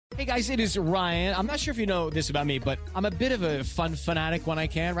Hey guys, it is Ryan. I'm not sure if you know this about me, but I'm a bit of a fun fanatic when I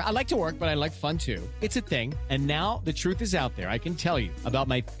can. I like to work, but I like fun too. It's a thing. And now the truth is out there. I can tell you about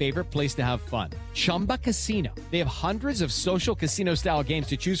my favorite place to have fun. Chumba Casino. They have hundreds of social casino style games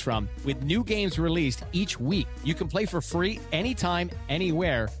to choose from with new games released each week. You can play for free anytime,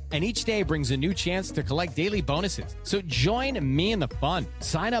 anywhere. And each day brings a new chance to collect daily bonuses. So join me in the fun.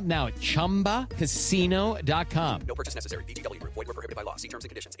 Sign up now at ChumbaCasino.com. No purchase necessary. VGW Group. Void where prohibited by law. See terms and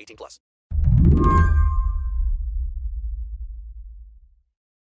conditions. 18+.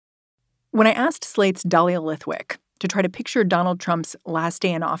 When I asked Slate's Dahlia Lithwick to try to picture Donald Trump's last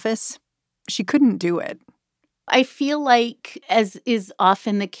day in office, she couldn't do it. I feel like, as is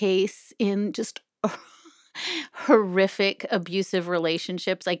often the case in just horrific abusive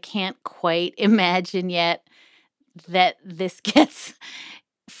relationships, I can't quite imagine yet that this gets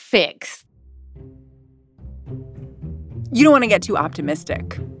fixed. You don't want to get too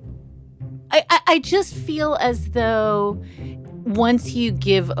optimistic. I just feel as though once you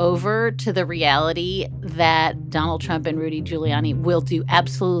give over to the reality that Donald Trump and Rudy Giuliani will do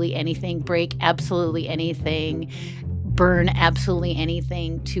absolutely anything, break absolutely anything, burn absolutely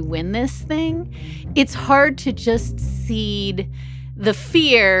anything to win this thing, it's hard to just cede the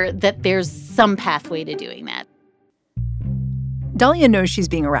fear that there's some pathway to doing that. Dahlia knows she's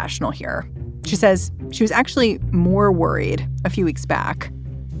being irrational here. She says she was actually more worried a few weeks back.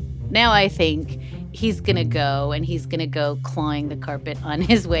 Now I think he's going to go, and he's going to go clawing the carpet on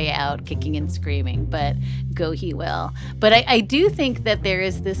his way out, kicking and screaming, but go he will. But I do think that there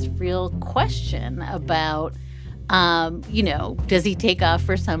is this real question about, does he take off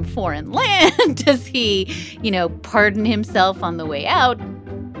for some foreign land? Does he, pardon himself on the way out?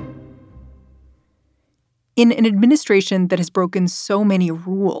 In an administration that has broken so many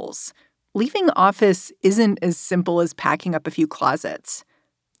rules, leaving office isn't as simple as packing up a few closets.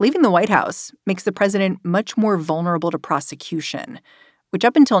 Leaving the White House makes the president much more vulnerable to prosecution, which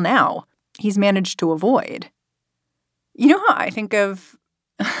up until now, he's managed to avoid. You know how I think of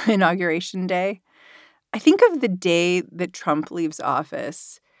Inauguration Day? I think of the day that Trump leaves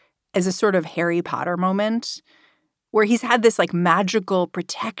office as a sort of Harry Potter moment where he's had this magical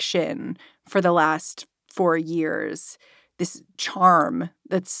protection for the last 4 years, this charm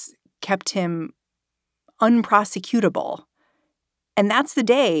that's kept him unprosecutable. And that's the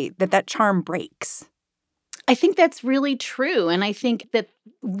day that charm breaks. I think that's really true. And I think that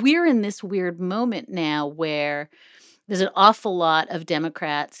we're in this weird moment now where there's an awful lot of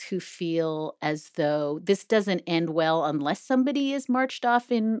Democrats who feel as though this doesn't end well unless somebody is marched off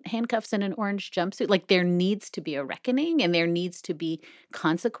in handcuffs and an orange jumpsuit. Like, there needs to be a reckoning and there needs to be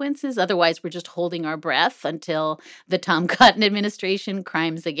consequences. Otherwise, we're just holding our breath until the Tom Cotton administration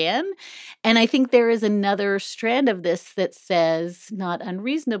crimes again. And I think there is another strand of this that says, not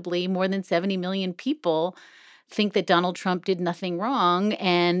unreasonably, more than 70 million people think that Donald Trump did nothing wrong.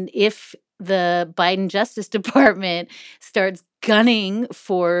 And if the Biden Justice Department starts gunning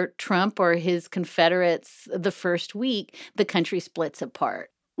for Trump or his Confederates the first week, the country splits apart.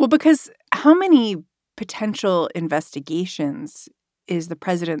 Well, because how many potential investigations is the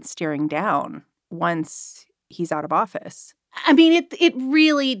president staring down once he's out of office? I mean, it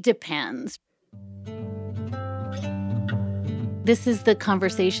really depends. This is the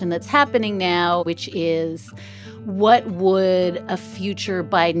conversation that's happening now, which is, what would a future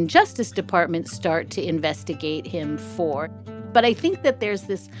Biden Justice Department start to investigate him for? But I think that there's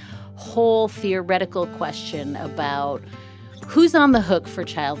this whole theoretical question about who's on the hook for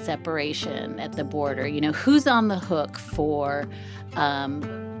child separation at the border, who's on the hook for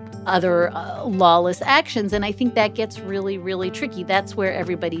other lawless actions. And I think that gets really, really tricky. That's where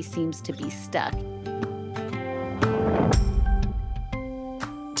everybody seems to be stuck.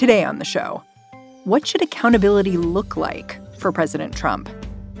 Today on the show, what should accountability look like for President Trump?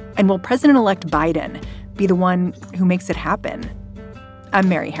 And will President-elect Biden be the one who makes it happen? I'm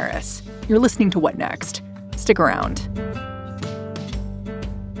Mary Harris. You're listening to What Next? Stick around.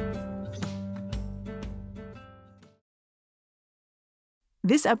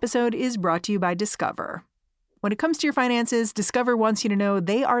 This episode is brought to you by Discover. When it comes to your finances, Discover wants you to know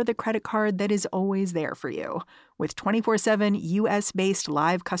they are the credit card that is always there for you. With 24/7 U.S.-based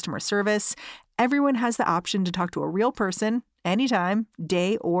live customer service, everyone has the option to talk to a real person anytime,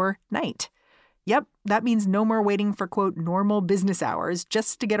 day or night. Yep, that means no more waiting for, quote, normal business hours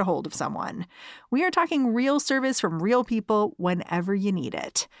just to get a hold of someone. We are talking real service from real people whenever you need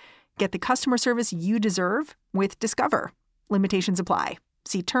it. Get the customer service you deserve with Discover. Limitations apply.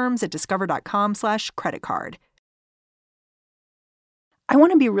 See terms at discover.com/creditcard. I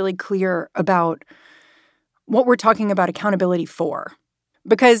want to be really clear about what we're talking about accountability for.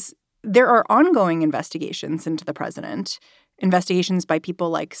 because there are ongoing investigations into the president, investigations by people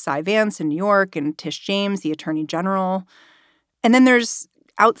like Cy Vance in New York and Tish James, the attorney general. And then there's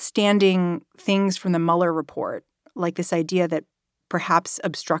outstanding things from the Mueller report, like this idea that perhaps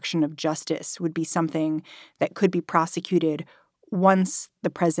obstruction of justice would be something that could be prosecuted once the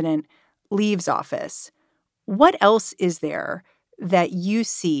president leaves office. What else is there that you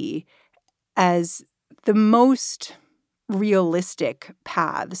see as the most realistic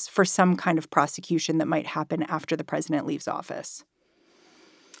paths for some kind of prosecution that might happen after the president leaves office?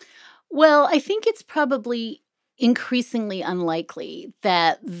 Well, I think it's probably increasingly unlikely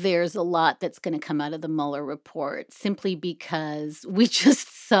that there's a lot that's going to come out of the Mueller report simply because we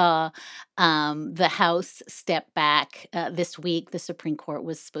just saw the House step back this week. The Supreme Court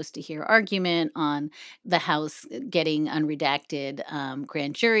was supposed to hear argument on the House getting unredacted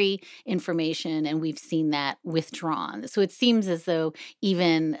grand jury information, and we've seen that withdrawn. So it seems as though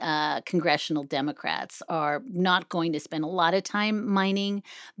even congressional Democrats are not going to spend a lot of time mining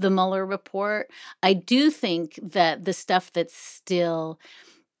the Mueller report. I do think that the stuff that's still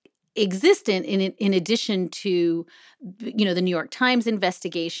existent in addition to, the New York Times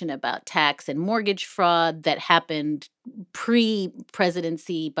investigation about tax and mortgage fraud that happened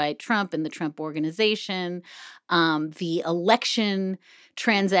pre-presidency by Trump and the Trump Organization, the election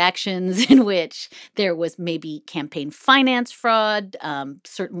transactions in which there was maybe campaign finance fraud,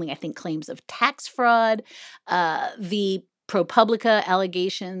 certainly I think claims of tax fraud, the ProPublica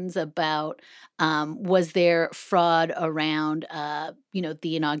allegations about was there fraud around,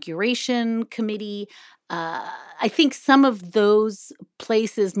 the inauguration committee. I think some of those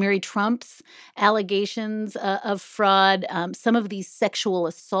places, Mary Trump's allegations of fraud, some of these sexual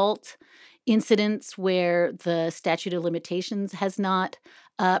assault incidents where the statute of limitations has not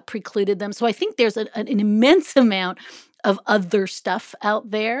precluded them. So I think there's an immense amount of other stuff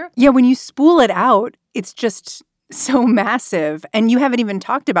out there. Yeah, when you spool it out, it's just so massive. And you haven't even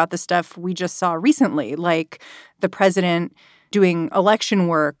talked about the stuff we just saw recently, like the president doing election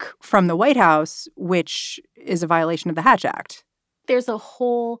work from the White House, which is a violation of the Hatch Act. There's a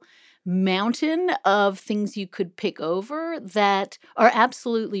whole mountain of things you could pick over that are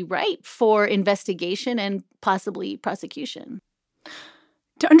absolutely ripe for investigation and possibly prosecution.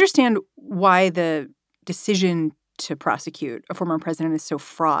 To understand why the decision to prosecute a former president is so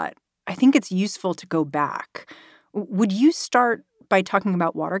fraught, I think it's useful to go back. Would you start by talking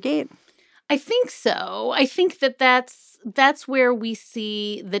about Watergate? I think so. I think that's where we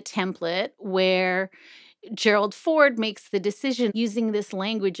see the template where Gerald Ford makes the decision using this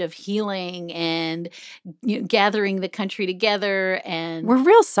language of healing and gathering the country together. And we're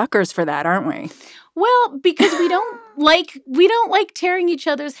real suckers for that, aren't we? Well, because we don't like tearing each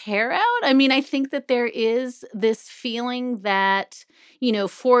other's hair out. I mean, I think that there is this feeling that,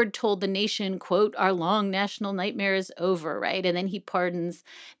 Ford told the nation, quote, "Our long national nightmare is over," right? And then he pardons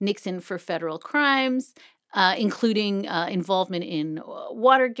Nixon for federal crimes, including involvement in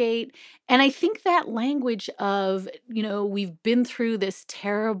Watergate. And I think that language of, we've been through this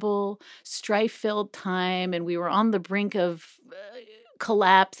terrible, strife-filled time and we were on the brink of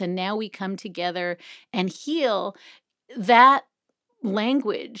collapse and now we come together and heal, that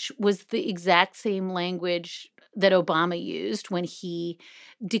language was the exact same language that Obama used when he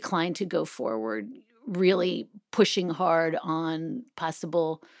declined to go forward, really pushing hard on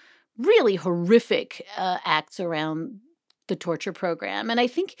possible really horrific acts around the torture program. And I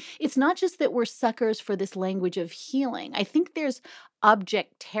think it's not just that we're suckers for this language of healing. I think there's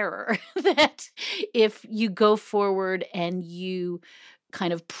object terror that if you go forward and you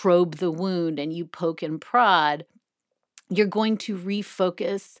kind of probe the wound and you poke and prod, you're going to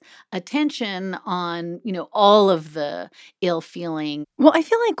refocus attention on, all of the ill feeling. Well, I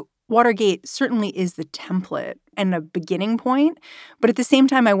feel like Watergate certainly is the template and a beginning point. But at the same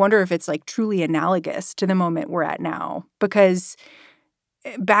time, I wonder if it's like truly analogous to the moment we're at now. Because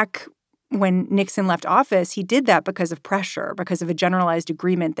back when Nixon left office, he did that because of pressure, because of a generalized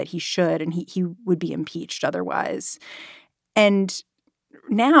agreement that he should and he would be impeached otherwise. And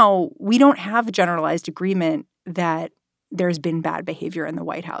now we don't have a generalized agreement that there's been bad behavior in the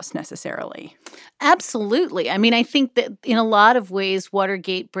White House necessarily. Absolutely. I mean, I think that in a lot of ways,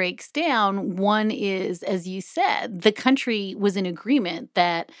 Watergate breaks down. One is, as you said, the country was in agreement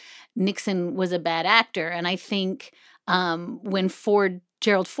that Nixon was a bad actor. And I think when Ford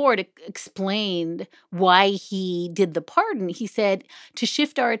Gerald Ford explained why he did the pardon. He said, to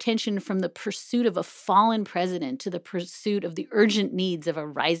shift our attention from the pursuit of a fallen president to the pursuit of the urgent needs of a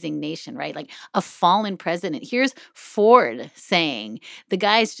rising nation, right? Like a fallen president. Here's Ford saying, the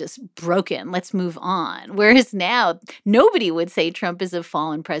guy's just broken. Let's move on. Whereas now, nobody would say Trump is a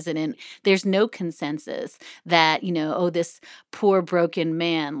fallen president. There's no consensus that, this poor broken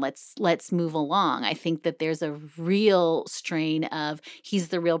man, let's move along. I think that there's a real strain of he's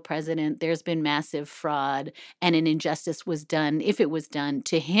the real president. There's been massive fraud and an injustice was done, if it was done,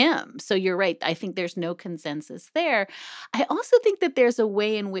 to him. So you're right. I think there's no consensus there. I also think that there's a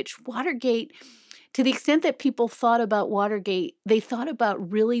way in which Watergate, to the extent that people thought about Watergate, they thought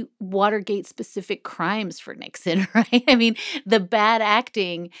about really Watergate-specific crimes for Nixon, right? I mean, the bad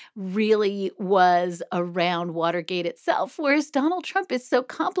acting really was around Watergate itself, whereas Donald Trump is so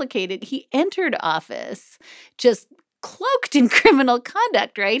complicated. He entered office just cloaked in criminal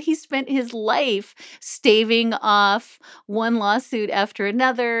conduct, right? He spent his life staving off one lawsuit after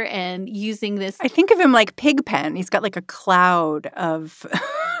another and using this. I think of him like Pigpen. He's got like a cloud of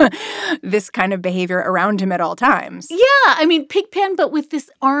this kind of behavior around him at all times. Yeah, I mean, Pigpen, but with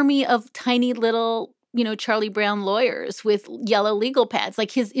this army of tiny little Charlie Brown lawyers with yellow legal pads. Like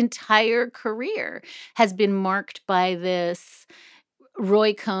his entire career has been marked by this.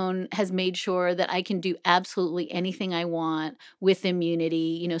 Roy Cohn has made sure that I can do absolutely anything I want with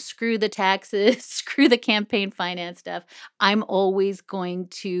immunity. Screw the taxes, screw the campaign finance stuff. I'm always going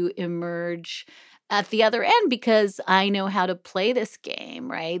to emerge at the other end because I know how to play this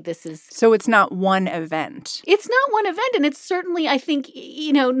game, right? So it's not one event. It's not one event. And it's certainly, I think,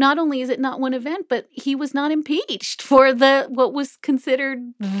 not only is it not one event, but he was not impeached for what was considered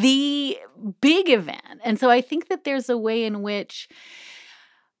the big event. And so I think that there's a way in which,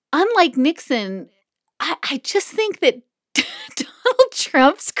 unlike Nixon, I just think that Donald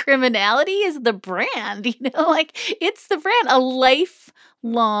Trump's criminality is the brand, it's the brand, a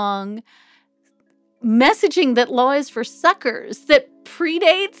lifelong messaging that law is for suckers, that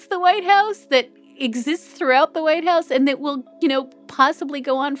predates the White House, that exists throughout the White House, and that will, possibly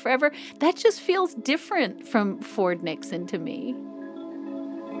go on forever. That just feels different from Ford Nixon to me.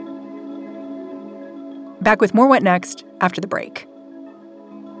 Back with more What Next after the break.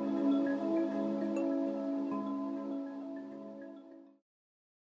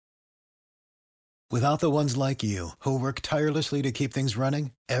 Without the ones like you, who work tirelessly to keep things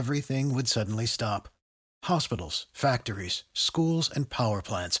running, everything would suddenly stop. Hospitals, factories, schools, and power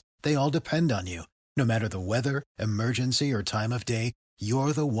plants, they all depend on you. No matter the weather, emergency, or time of day,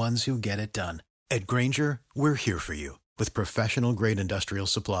 you're the ones who get it done. At Grainger, we're here for you with professional-grade industrial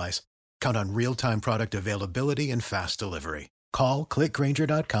supplies. Count on real-time product availability and fast delivery. Call, click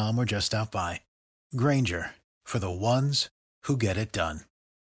Grainger.com, or just stop by. Grainger, for the ones who get it done.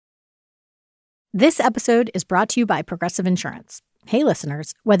 This episode is brought to you by Progressive Insurance. Hey,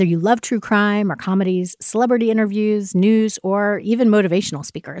 listeners, whether you love true crime or comedies, celebrity interviews, news, or even motivational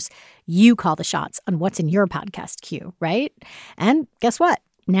speakers, you call the shots on what's in your podcast queue, right? And guess what?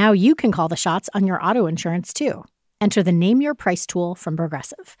 Now you can call the shots on your auto insurance, too. Enter the Name Your Price tool from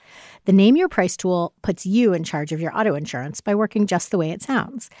Progressive. The Name Your Price tool puts you in charge of your auto insurance by working just the way it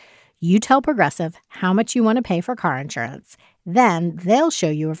sounds. You tell Progressive how much you want to pay for car insurance. Then they'll show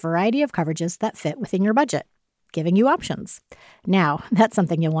you a variety of coverages that fit within your budget, giving you options. Now, that's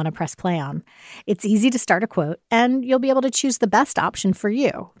something you'll want to press play on. It's easy to start a quote, and you'll be able to choose the best option for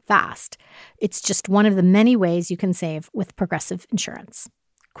you fast. It's just one of the many ways you can save with Progressive Insurance.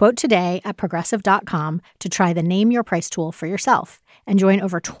 Quote today at Progressive.com to try the Name Your Price tool for yourself and join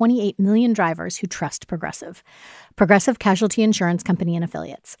over 28 million drivers who trust Progressive. Progressive Casualty Insurance Company and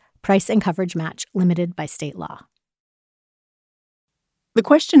Affiliates. Price and coverage match limited by state law. The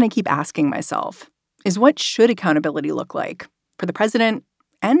question I keep asking myself is, what should accountability look like for the president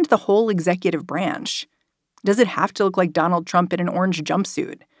and the whole executive branch? Does it have to look like Donald Trump in an orange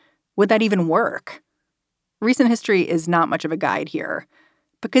jumpsuit? Would that even work? Recent history is not much of a guide here,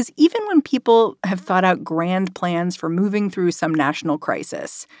 because even when people have thought out grand plans for moving through some national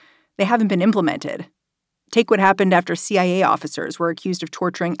crisis, they haven't been implemented. Take what happened after CIA officers were accused of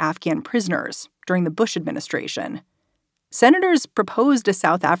torturing Afghan prisoners during the Bush administration. Senators proposed a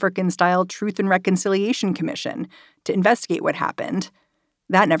South African-style Truth and Reconciliation Commission to investigate what happened.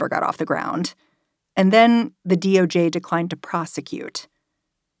 That never got off the ground. And then the DOJ declined to prosecute.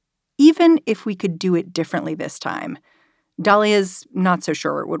 Even if we could do it differently this time, Dahlia's not so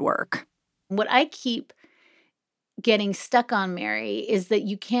sure it would work. What I keep getting stuck on, Mary, is that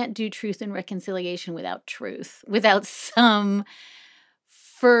you can't do truth and reconciliation without truth, without some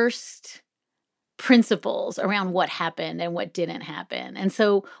first principles around what happened and what didn't happen. And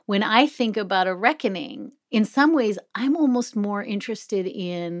so when I think about a reckoning, in some ways, I'm almost more interested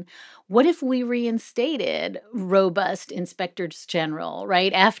in what if we reinstated robust inspectors general,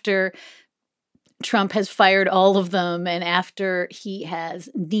 right? After Trump has fired all of them and after he has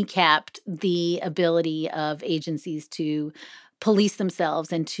kneecapped the ability of agencies to police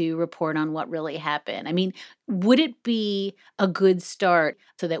themselves and to report on what really happened. I mean, would it be a good start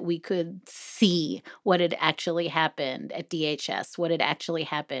so that we could see what had actually happened at DHS, what had actually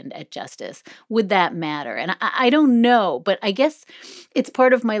happened at Justice? Would that matter? And I don't know, but I guess it's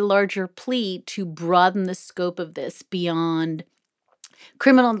part of my larger plea to broaden the scope of this beyond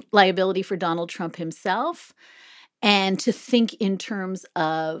criminal liability for Donald Trump himself, and to think in terms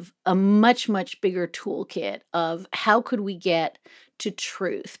of a much, much bigger toolkit of how could we get to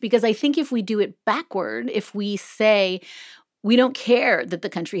truth? Because I think if we do it backward, if we say we don't care that the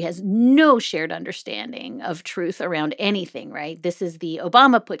country has no shared understanding of truth around anything, right? This is the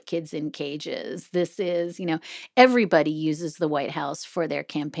Obama put kids in cages. This is, everybody uses the White House for their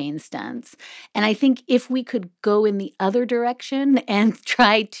campaign stunts. And I think if we could go in the other direction and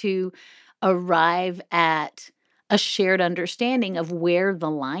try to arrive at a shared understanding of where the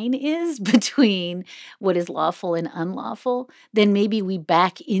line is between what is lawful and unlawful, then maybe we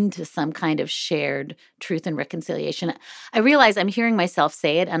back into some kind of shared truth and reconciliation. I realize I'm hearing myself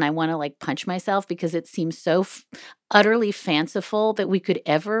say it and I want to punch myself because it seems so utterly fanciful that we could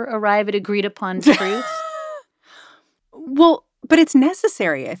ever arrive at agreed upon truth. Well, but it's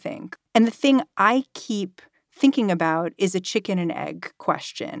necessary, I think. And the thing I keep thinking about is a chicken and egg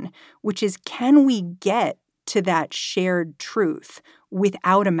question, which is, can we get to that shared truth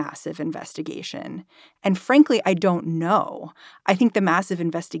without a massive investigation? And frankly, I don't know. I think the massive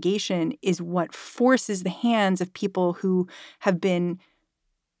investigation is what forces the hands of people who have been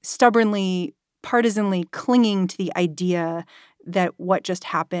stubbornly, partisanly clinging to the idea that what just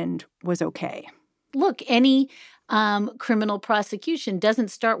happened was okay. Look, any criminal prosecution doesn't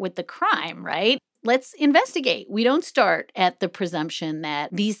start with the crime, right? Let's investigate. We don't start at the presumption that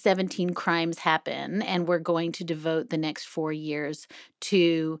these 17 crimes happen and we're going to devote the next 4 years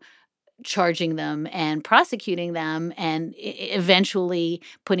to charging them and prosecuting them and eventually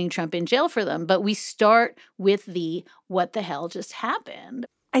putting Trump in jail for them. But we start with the what the hell just happened.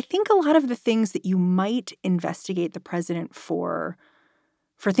 I think a lot of the things that you might investigate the president for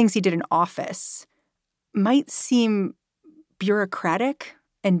things he did in office might seem bureaucratic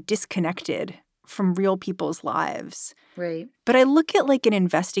and disconnected from real people's lives. Right. But I look at an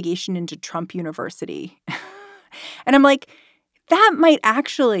investigation into Trump University and I'm like, that might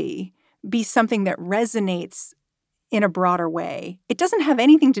actually be something that resonates in a broader way. It doesn't have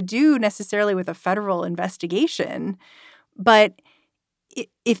anything to do necessarily with a federal investigation, but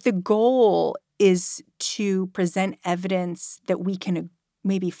if the goal is to present evidence that we can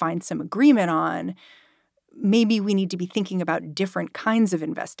maybe find some agreement on, maybe we need to be thinking about different kinds of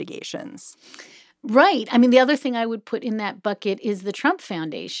investigations. Right. I mean, the other thing I would put in that bucket is the Trump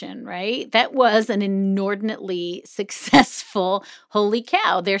Foundation, right? That was an inordinately successful, holy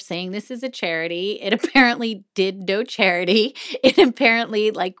cow, they're saying this is a charity. It apparently did no charity. It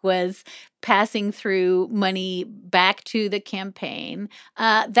apparently was passing through money back to the campaign.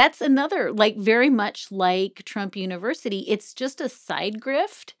 That's another, very much like Trump University. It's just a side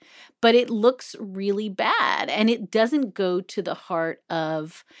grift, but it looks really bad. And it doesn't go to the heart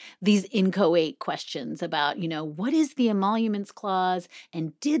of these inchoate questions about, what is the emoluments clause?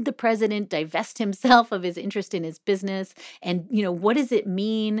 And did the president divest himself of his interest in his business? And, what does it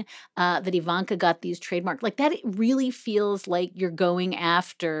mean that Ivanka got these trademarks? That, it really feels like you're going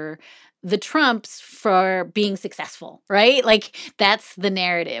after the Trumps for being successful, right? That's the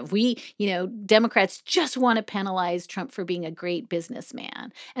narrative. Democrats just want to penalize Trump for being a great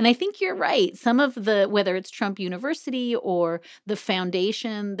businessman. And I think you're right. Some of whether it's Trump University or the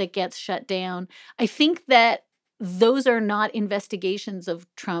foundation that gets shut down, I think that those are not investigations of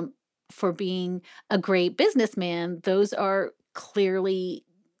Trump for being a great businessman. Those are clearly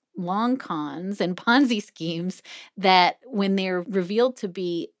long cons and Ponzi schemes that when they're revealed to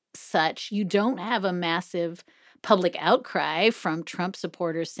be such, you don't have a massive public outcry from Trump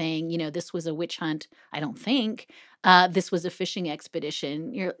supporters saying, this was a witch hunt. I don't think this was a fishing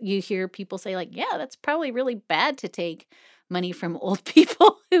expedition. You hear people say yeah, that's probably really bad to take money from old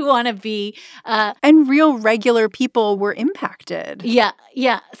people who want to be. And real regular people were impacted. Yeah.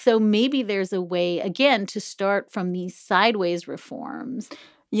 So maybe there's a way, again, to start from these sideways reforms.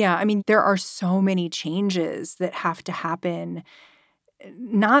 Yeah. I mean, there are so many changes that have to happen,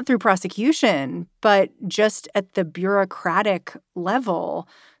 not through prosecution, but just at the bureaucratic level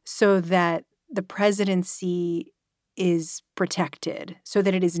so that the presidency is protected so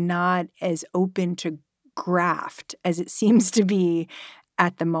that it is not as open to graft as it seems to be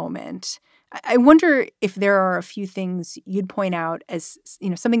at the moment. I wonder if there are a few things you'd point out as,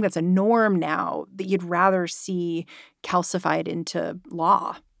 something that's a norm now that you'd rather see calcified into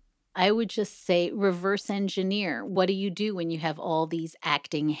law. I would just say reverse engineer. What do you do when you have all these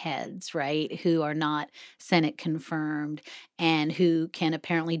acting heads, right, who are not Senate confirmed and who can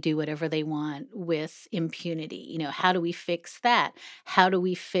apparently do whatever they want with impunity? How do we fix that? How do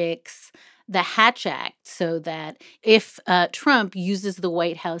we fix the Hatch Act so that if Trump uses the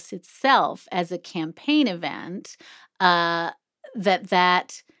White House itself as a campaign event, that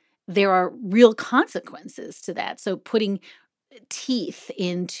there are real consequences to that? So putting teeth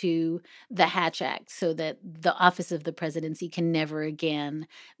into the Hatch Act so that the office of the presidency can never again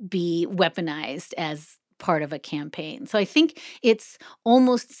be weaponized as part of a campaign. So I think it's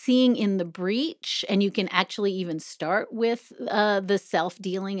almost seeing in the breach, and you can actually even start with the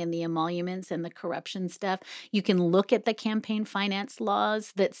self-dealing and the emoluments and the corruption stuff. You can look at the campaign finance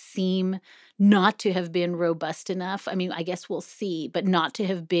laws that seem not to have been robust enough. I mean, I guess we'll see, but not to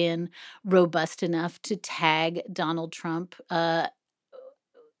have been robust enough to tag Donald Trump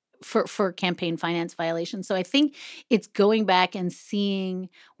for campaign finance violations. So I think it's going back and seeing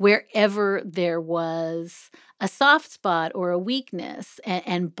wherever there was a soft spot or a weakness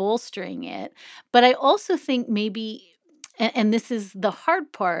and bolstering it. But I also think maybe, and this is the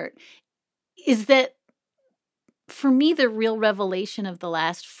hard part, is that for me, the real revelation of the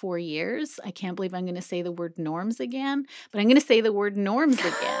last 4 years, I can't believe I'm going to say the word norms again, but I'm going to say the word norms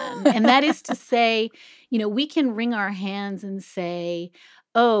again. And that is to say, we can wring our hands and say,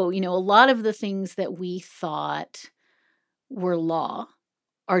 oh, a lot of the things that we thought were law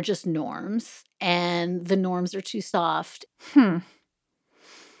are just norms, and the norms are too soft. Could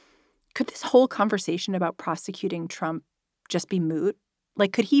this whole conversation about prosecuting Trump just be moot?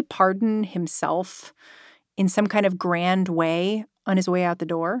 Like, could he pardon himself in some kind of grand way on his way out the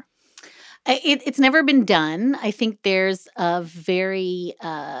door? It's never been done. I think there's a very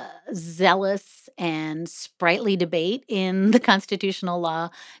zealous and sprightly debate in the constitutional law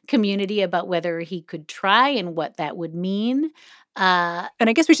community about whether he could try and what that would mean. And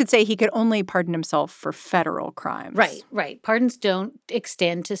I guess we should say he could only pardon himself for federal crimes. Right. Pardons don't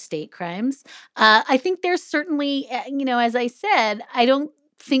extend to state crimes. I think there's certainly, as I said, I don't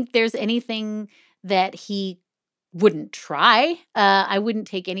think there's anything that he wouldn't try. I wouldn't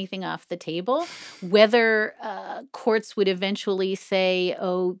take anything off the table. Whether courts would eventually say,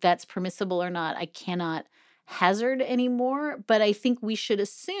 oh, that's permissible or not, I cannot hazard anymore. But I think we should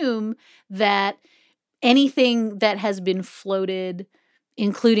assume that anything that has been floated,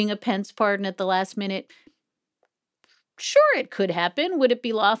 including a Pence pardon at the last minute, sure, it could happen. Would it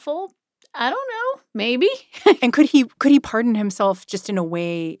be lawful? I don't know. Maybe. And could he pardon himself just in a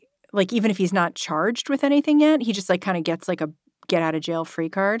way, like even if he's not charged with anything yet, he just like kind of gets like a get out of jail free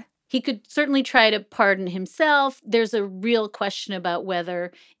card? He could certainly try to pardon himself. There's a real question about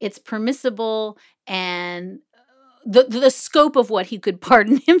whether it's permissible, and the scope of what he could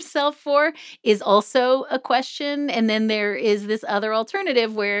pardon himself for is also a question. And then there is this other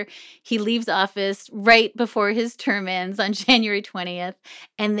alternative where he leaves office right before his term ends on January 20th.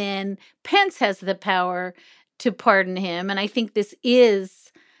 And then Pence has the power to pardon him. And I think this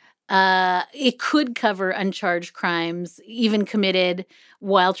is, it could cover uncharged crimes, even committed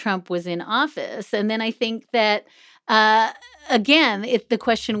while Trump was in office. And then I think that, again, the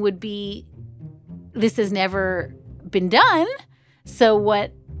question would be, this has never been done. So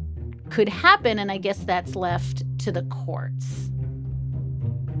what could happen? And I guess that's left to the courts.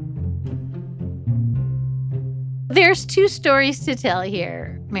 There's two stories to tell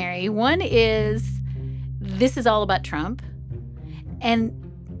here, Mary. One is this is all about Trump. And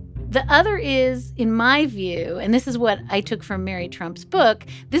the other is, in my view, and this is what I took from Mary Trump's book,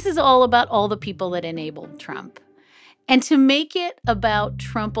 this is all about all the people that enabled Trump. And to make it about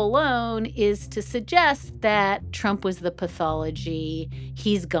Trump alone is to suggest that Trump was the pathology,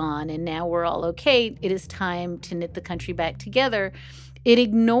 he's gone, and now we're all okay. It is time to knit the country back together. It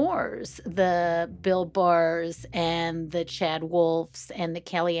ignores the Bill Barrs and the Chad Wolfs and the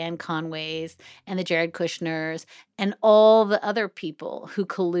Kellyanne Conways and the Jared Kushners and all the other people who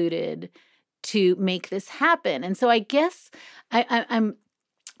colluded to make this happen. And so I guess I'm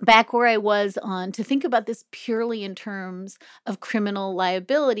back where I was on to think about this purely in terms of criminal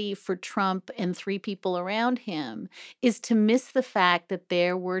liability for Trump and three people around him is to miss the fact that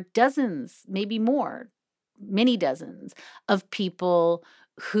there were dozens, maybe more, many dozens of people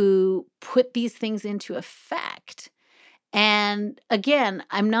who put these things into effect. And again,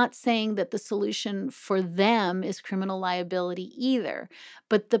 I'm not saying that the solution for them is criminal liability either.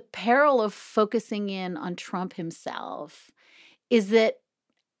 But the peril of focusing in on Trump himself is that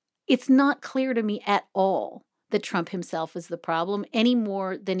it's not clear to me at all that Trump himself was the problem any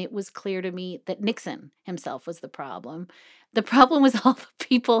more than it was clear to me that Nixon himself was the problem. The problem was all the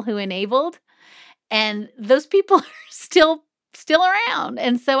people who enabled, and those people are still around.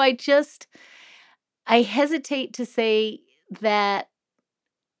 And so I hesitate to say that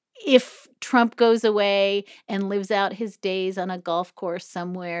if Trump goes away and lives out his days on a golf course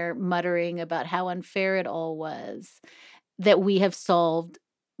somewhere muttering about how unfair it all was, that we have solved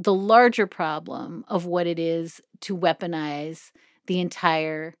the larger problem of what it is to weaponize the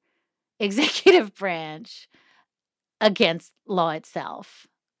entire executive branch against law itself.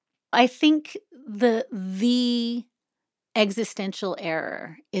 I think the existential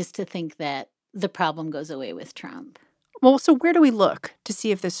error is to think that the problem goes away with Trump. Well, so where do we look to see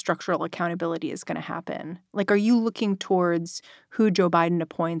if this structural accountability is going to happen? Like, are you looking towards who Joe Biden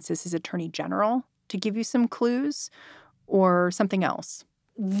appoints as his attorney general to give you some clues, or something else?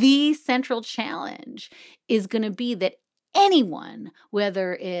 The central challenge is going to be that anyone,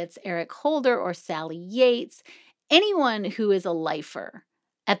 whether it's Eric Holder or Sally Yates, anyone who is a lifer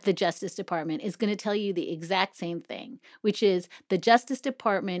at the Justice Department is going to tell you the exact same thing, which is the Justice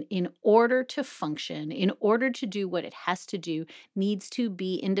Department, in order to function, in order to do what it has to do, needs to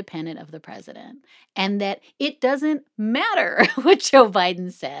be independent of the president. And that it doesn't matter what Joe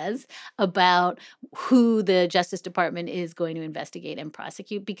Biden says about who the Justice Department is going to investigate and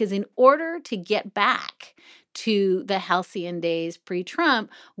prosecute, because in order to get back to the halcyon days pre-Trump,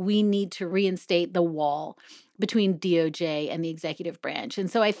 we need to reinstate the wall between DOJ and the executive branch. And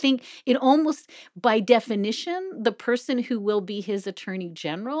so I think it almost, by definition, the person who will be his attorney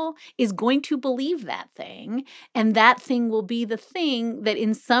general is going to believe that thing. And that thing will be the thing that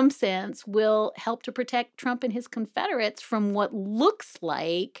in some sense will help to protect Trump and his Confederates from what looks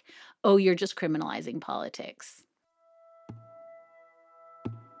like, oh, you're just criminalizing politics.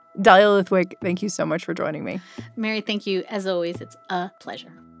 Dahlia Lithwick, thank you so much for joining me. Mary, thank you. As always, it's a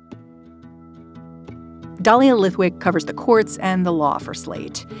pleasure. Dahlia Lithwick covers the courts and the law for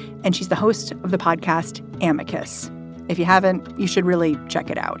Slate, and she's the host of the podcast Amicus. If you haven't, you should really check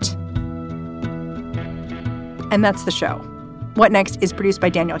it out. And that's the show. What Next is produced by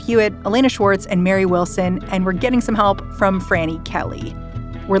Daniel Hewitt, Elena Schwartz, and Mary Wilson, and we're getting some help from Franny Kelly.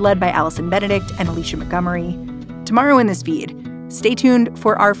 We're led by Allison Benedict and Alicia Montgomery. Tomorrow in this feed, stay tuned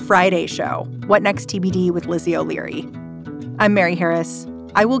for our Friday show, What Next TBD with Lizzie O'Leary. I'm Mary Harris.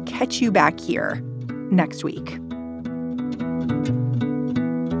 I will catch you back here next week.